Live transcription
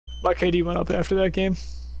My KD went up after that game.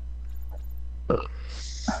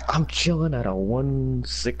 I'm chilling at a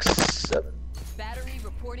 167. Battery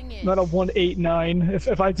reporting in. Not a 189.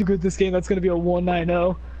 If I do good this game, that's gonna be a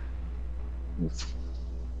 190.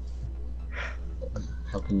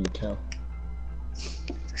 How can you tell?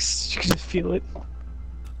 You can just feel it.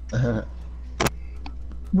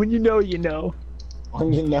 When you know, you know.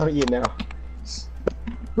 When you know, you know.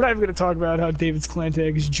 We're not even gonna talk about how David's clan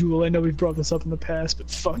tag is Jewel. I know we've brought this up in the past, but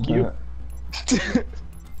fuck you.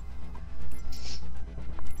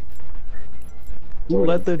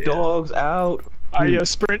 Let the dogs out.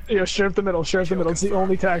 Sprint, share up the middle, share up the middle. It's the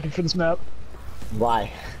only tactic for this map. Why?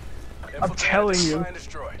 I'm telling you.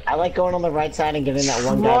 I like going on the right side and getting that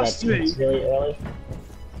one guy that peeks really early.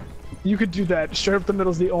 You could do that. Share up the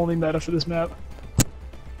middle is the only meta for this map.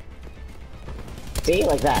 See,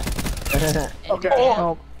 like that. Okay.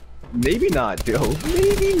 Oh. Maybe not, Joe.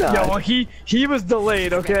 Maybe not. Yo, he was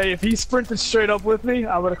delayed. Okay, if he sprinted straight up with me,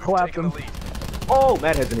 I would have clapped him. Oh,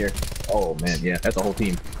 Matt has in here. Oh man, yeah, that's the whole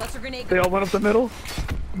team. They all went up the middle.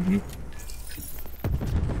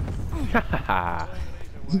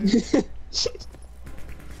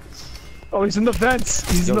 Oh, he's in the vents.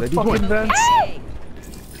 He's in the fucking vents. Hey!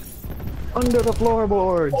 Under the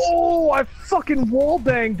floorboards. Oh, I fucking wall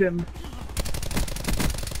banged him.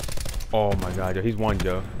 Oh my god, yo, he's one,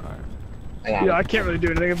 Joe. Alright. Yeah, I can't really do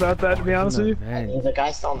anything about that, to be honest with you. There's a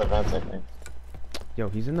guy still in the vents, I think. Yo,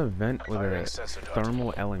 he's in the vent with a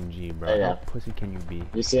thermal LMG, bro. Yeah. How pussy can you be?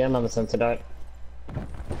 You see him on the sensor dart?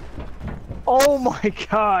 Oh my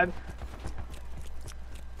god.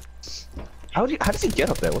 How does he get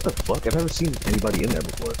up there? What the fuck? I've never seen anybody in there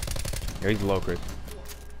before. Yo, he's low, Chris.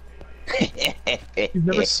 You've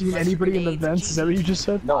never seen anybody in the vents? Is that what you just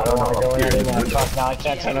said? No, I don't want to go in anymore. Fuck, now I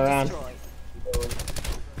can't turn around.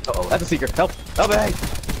 Oh, that's a secret. Help! Help me!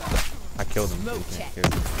 I killed him.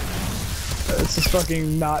 This is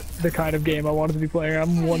fucking not the kind of game I wanted to be playing.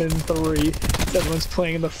 I'm 1 in 3. Everyone's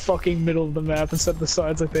playing in the fucking middle of the map instead of the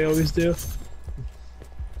sides like they always do.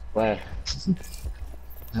 Where?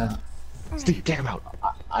 Steve, take him out.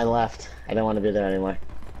 I left. I don't want to be there anymore.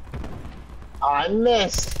 Oh, I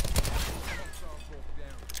missed!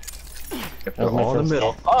 They're all in the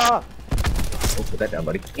middle. Ah! Oh, put that down,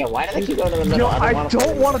 buddy. Yeah, why do they keep going to the middle? Yo, I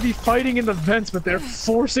don't want to be fighting in the vents, but they're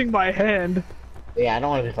forcing my hand. Yeah, I don't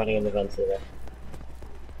want to be fighting in the vents either.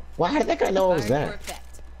 Well, how did that guy know I was there?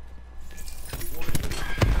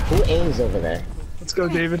 Who aims over there? Let's go,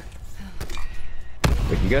 David.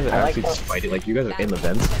 Like, you guys are I actually like just fighting. Like, you guys are in the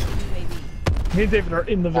vents. Me and David are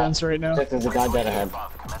in the vents right now. There's a guy dead ahead.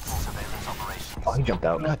 Oh, he jumped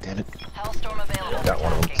out. God damn it. Hellstorm available. Got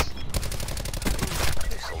one of them.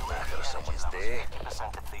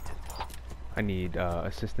 I need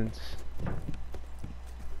assistance.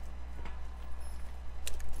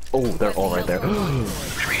 Oh, they're all right there.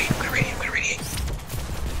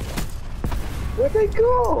 Where'd they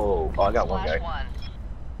go? Oh, I got one guy.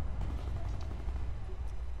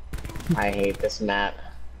 I hate this map.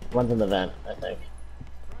 One's in the vent, I think.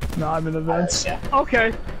 No, I'm in the vents. Yeah.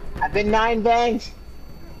 Okay. I've been 9 banged!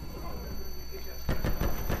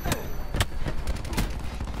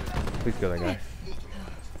 Please kill that guy.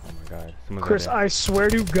 Oh my god. Someone's Chris, right I swear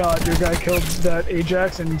to God, your guy killed that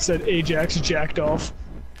Ajax and said Ajax jacked off.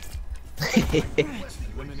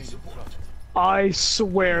 I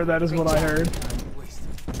swear that is what I heard.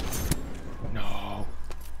 No.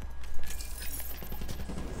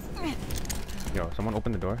 Yo, someone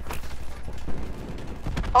open the door.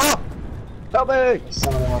 Oh! Help me!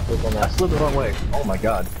 Some more people I now. slid the wrong way. Oh my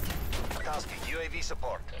god. UAV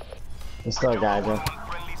support. There's still a guy there.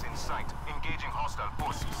 Friendlies in sight. Engaging hostile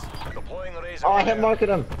forces. Deploying razor. Oh, I hit market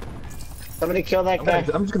him! Somebody kill that guy.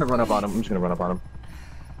 I'm just gonna run up on him. I'm just gonna run up on him.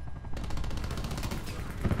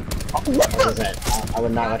 What was it? I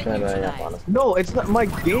would not recommend running up on him. No, it's not. My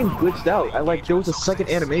game glitched out. There was a second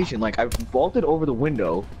animation. Like, I vaulted over the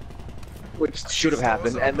window, which should have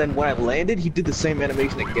happened, and then when I landed, he did the same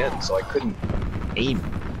animation again, so I couldn't aim.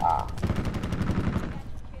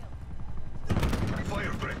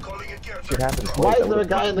 Fire threat calling in care. Shit happened. Why is there a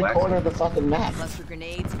guy in the corner of the fucking map? Cluster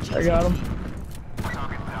grenades. I got him.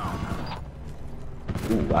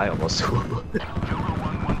 Ooh, I almost.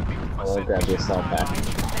 I'll grab yourself back.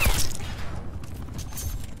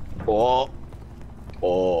 Oh.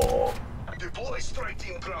 Oh. Deploy strike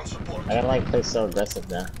team ground support. I gotta like play so aggressive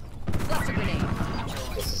now. Cluster grenade.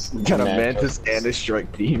 This is Got a mad. mantis and a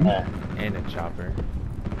strike team. Yeah. And a chopper.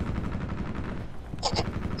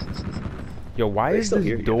 Yo, why They is still this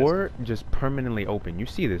hear you, door just permanently open? You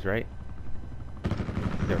see this, right?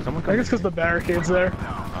 Yo, someone I come think it's because the barricade's there.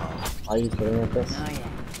 Are you kidding with this? Oh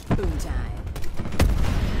yeah. Boom time.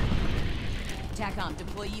 TACOM,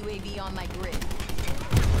 deploy UAV on my grid.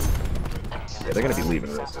 Yeah, they're gonna be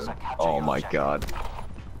leaving real soon. Oh my god.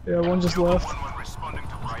 Yeah, one just left. One responding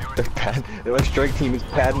to They're priority. my strike team is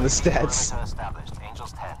padding the stats. Established.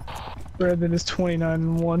 Angels 10. Brandon is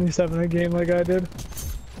 29-1. He's having a game like I did.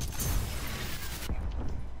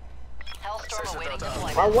 Hellstorm awaiting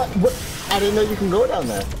deployment. Oh, what? I didn't know you can go down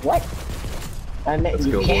there. What? Let's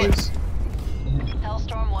You go, can't. boys.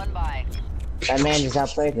 Hellstorm won by. That man just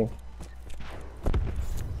outplayed me.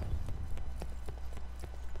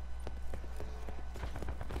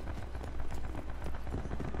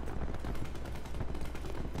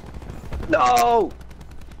 No!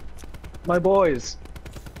 My boys.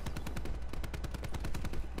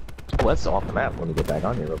 Oh, that's off the map. Let me get back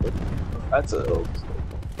on here real quick. That's a.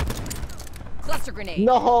 Cluster grenade.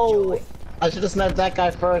 No! I should have sniped that guy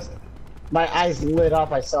first. My eyes lit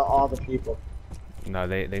up. I saw all the people. No,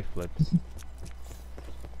 they flipped.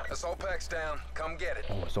 Assault packs down. Come get it.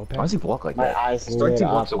 Oh, so bad. Why does he walk like My that? eyes Strike lit team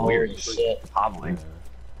up. walks so weird. Holy He's shit. hobbling.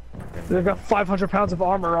 They've got 500 pounds of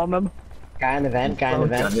armor on them. Guy in the vent. Guy in the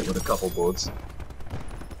Got vent. hit with a couple bullets.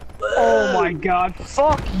 Oh my god,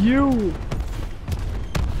 fuck you!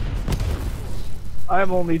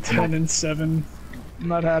 I'm only 10-7. I'm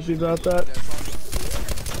not happy about that.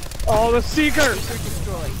 Oh, the Seeker!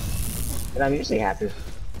 Destroyed. And I'm usually happy.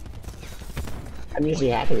 I'm usually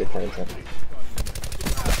happy with 27.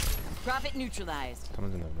 Profit neutralized.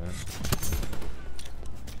 Someone's in the vent.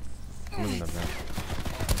 Someone's in the vent.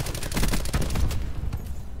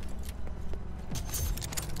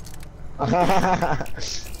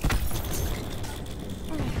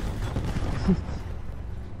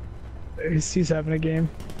 He's having a game.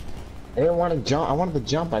 I didn't want to jump. I wanted to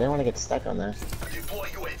jump. I didn't want to get stuck on there. Deploy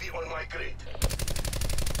UAV on my grid.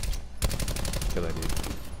 Kill that dude.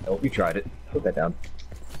 Oh, you tried it. Put that down.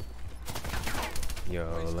 Yo,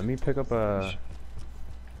 let me pick up a.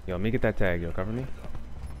 Yo, let me get that tag. Yo, cover me.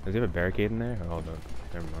 Does he have a barricade in there? Oh, hold on.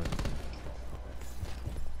 Never mind.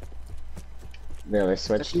 Yeah, they Is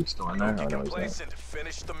that switched. dude still in there? Oh, You no, can he's place not. it.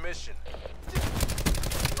 Finish the mission.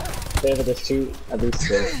 David, there's two. At least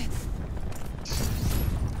two.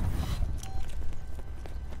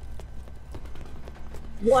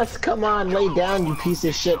 What? Come on, lay down, you piece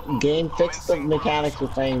of shit game. Fix the mechanics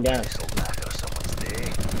with laying down.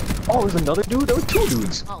 Oh, there's another dude? There were two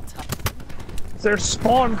dudes. All tough. It's their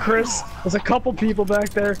spawn, Chris. There's a couple people back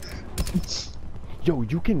there. Yo,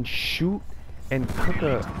 you can shoot and cook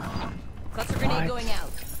a. Cluster grenade What? going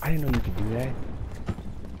out. I didn't know you could do that.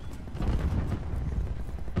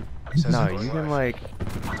 No, you can like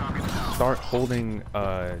start holding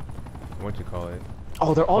what you call it?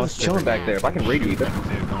 Oh, they're all just Cluster chilling back there. If I can radiate them.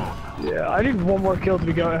 Yeah, I need one more kill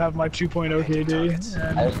to go have my 2.0 KD.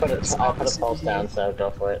 I just put I put a pulse down, so go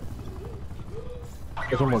for it.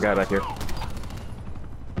 There's one more guy back here.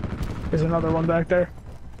 There's another one back there.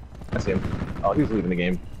 That's him. Oh, he was leaving the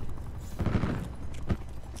game.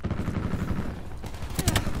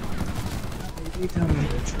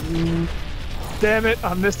 Damn it,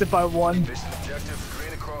 I missed it by one. Mission objective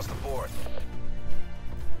green across the board.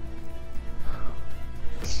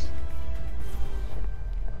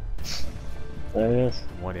 There it is.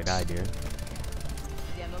 What did I do?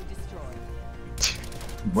 Demo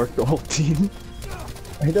destroyed. Worked the whole team.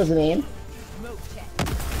 He doesn't aim. Smoke check.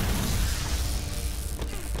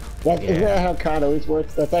 Isn't that how COD always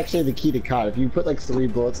works? That's actually the key to COD. If you put like 3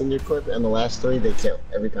 bullets in your clip and the last 3, they kill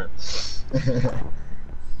every time.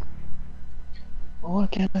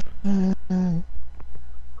 What can I?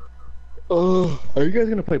 Oh, are you guys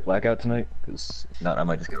gonna play Blackout tonight? Because if not, I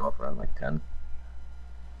might just get off around like 10.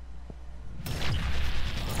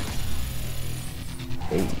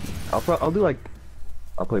 Hey, I'll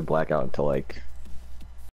play Blackout until like